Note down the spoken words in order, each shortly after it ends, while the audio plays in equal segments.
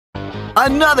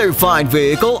Another fine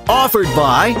vehicle offered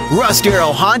by Russ,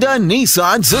 Darrow Honda,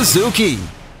 Nissan, Suzuki.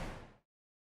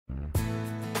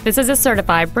 This is a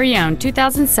certified pre-owned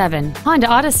 2007 Honda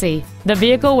Odyssey, the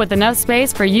vehicle with enough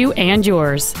space for you and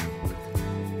yours.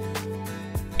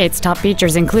 Its top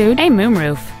features include a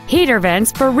moonroof, heater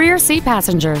vents for rear seat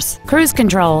passengers, cruise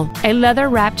control, a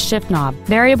leather-wrapped shift knob,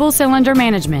 variable cylinder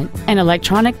management, an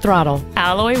electronic throttle,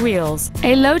 alloy wheels,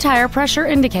 a low tire pressure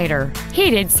indicator,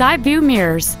 heated side view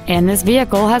mirrors, and this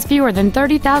vehicle has fewer than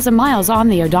 30,000 miles on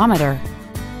the odometer.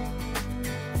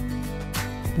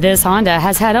 This Honda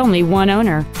has had only one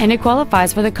owner, and it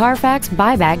qualifies for the Carfax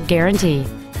buyback guarantee.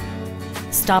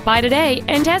 Stop by today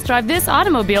and test drive this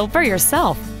automobile for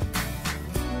yourself.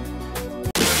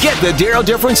 Get the Darrow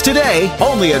difference today,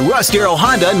 only at Russ, Darrow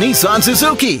Honda, Nissan,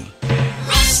 Suzuki.